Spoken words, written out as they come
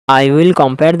I will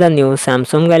compare the new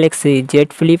Samsung Galaxy Z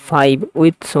Flip 5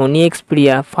 with Sony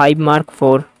Xperia 5 Mark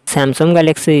IV. Samsung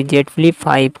Galaxy Z Flip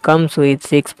 5 comes with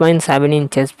 6.7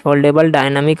 inches foldable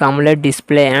dynamic AMOLED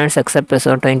display and success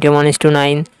ratio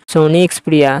 21:9. Sony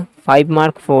Xperia 5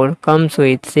 Mark IV comes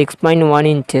with 6.1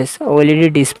 inches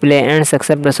OLED display and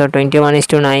success ratio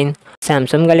 21:9.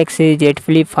 Samsung Galaxy Z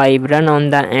Flip 5 run on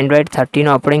the Android 13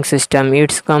 operating system.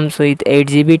 It comes with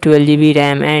 8GB, 12GB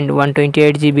RAM and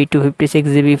 128GB,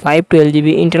 256GB,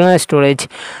 512GB internal storage.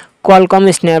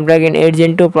 Qualcomm Snapdragon 8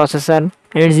 Gen 2 processor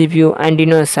and GPU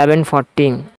Adreno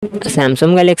 740.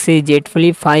 Samsung Galaxy Z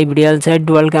Flip 5 real set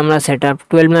dual camera setup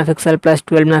 12 MP plus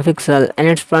 12 MP and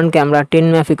its front camera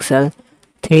 10 MP.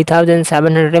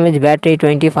 3700 mAh battery,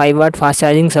 25W fast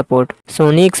charging support.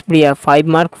 Sony Xperia 5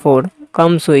 Mark IV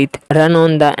comes with run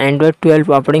on the Android 12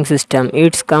 operating system.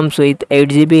 It comes with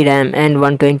 8GB RAM and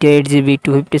 128GB,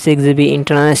 256GB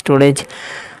internal storage.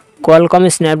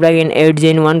 Qualcomm Snapdragon 8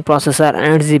 Gen 1 processor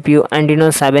and GPU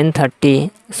Adreno 730.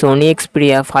 Sony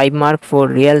Xperia 5 Mark IV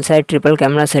real side triple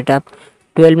camera setup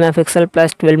 12 MP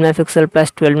plus 12 MP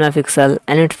plus 12 MP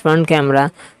and its front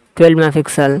camera 12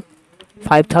 MP.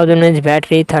 5000 mAh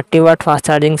battery, 30W fast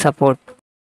charging support.